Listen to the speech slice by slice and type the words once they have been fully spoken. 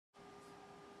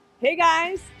Hey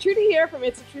guys, Trudy here from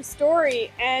It's a True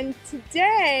Story, and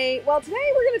today we're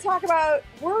going to talk about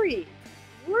worry.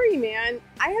 Worry, man.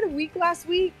 I had a week last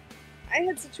week. I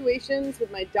had situations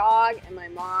with my dog and my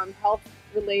mom, health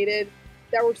related,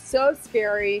 that were so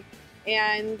scary.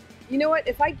 And you know what?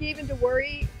 If I gave into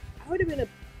worry, I would have been a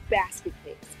basket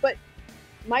case. But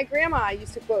my grandma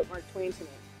used to quote Mark Twain to me.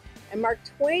 And Mark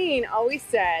Twain always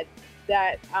said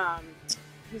that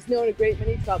he's known a great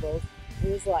many troubles in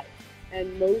his life,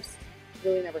 and most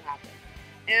really never happen.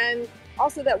 And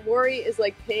also that worry is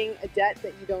like paying a debt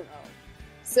that you don't owe.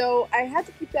 So I had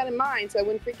to keep that in mind so I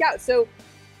wouldn't freak out. So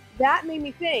that made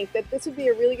me think that this would be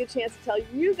a really good chance to tell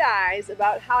you guys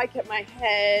about how I kept my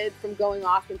head from going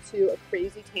off into a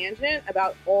crazy tangent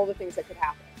about all the things that could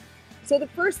happen. So the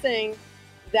first thing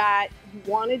that you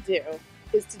want to do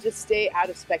is to just stay out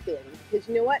of speculating, because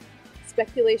you know what?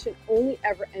 Speculation only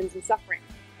ever ends in suffering.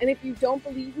 And if you don't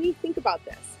believe me, think about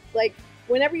this. Like,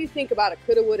 whenever you think about a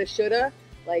coulda, woulda, shoulda,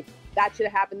 like that should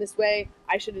have happened this way,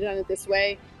 I should have done it this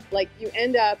way, like you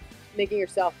end up making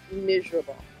yourself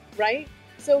miserable, right?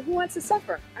 So who wants to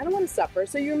suffer? I don't want to suffer.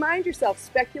 So you remind yourself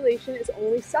speculation is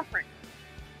only suffering.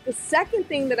 The second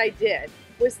thing that I did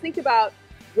was think about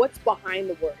what's behind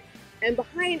the worry. And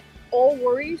behind all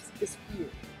worries is fear.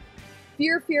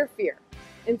 Fear, fear, fear.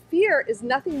 And fear is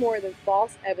nothing more than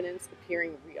false evidence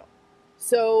appearing real.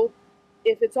 So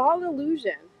if it's all an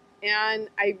illusion, and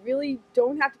I really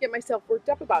don't have to get myself worked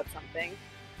up about something,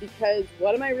 because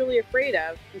what am I really afraid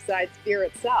of besides fear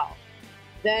itself,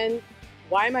 then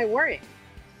why am I worrying?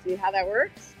 See how that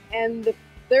works? And the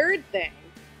third thing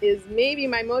is maybe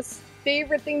my most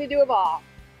favorite thing to do of all.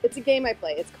 It's a game I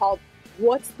play. It's called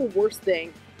What's the Worst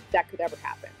Thing That Could Ever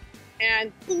Happen?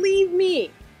 And believe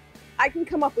me, I can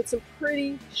come up with some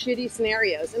pretty shitty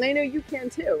scenarios, and I know you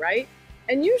can too, right?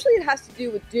 And usually it has to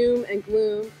do with doom and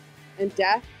gloom and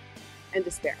death and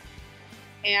despair.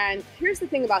 And here's the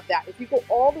thing about that. If you go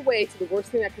all the way to the worst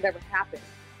thing that could ever happen,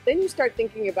 then you start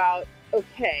thinking about,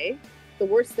 okay, the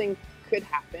worst thing could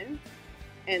happen,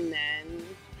 and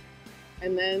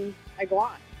then I go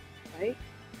on, right?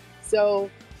 So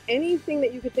anything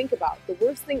that you could think about, the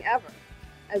worst thing ever,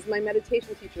 as my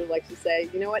meditation teacher likes to say,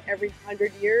 you know what, every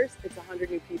 100 years, it's 100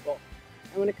 new people.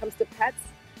 And when it comes to pets,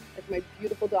 like my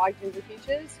beautiful dog, Ginger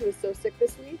Peaches, who is so sick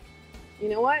this week, you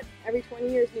know what? Every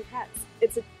 20 years, new pets.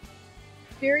 It's a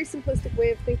very simplistic way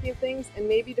of thinking of things, and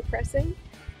maybe depressing,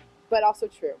 but also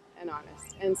true and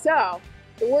honest. And so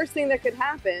the worst thing that could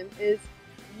happen is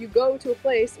you go to a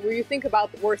place where you think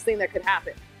about the worst thing that could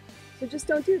happen. So just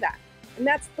don't do that. And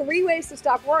that's 3 ways to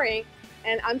stop worrying.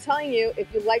 And I'm telling you,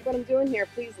 if you like what I'm doing here,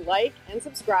 please like and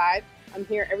subscribe. I'm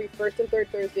here every first and third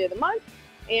Thursday of the month.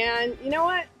 And you know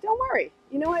what? Don't worry.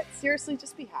 You know what? Seriously,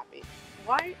 just be happy.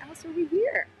 Why else are we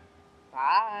here?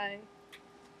 Bye.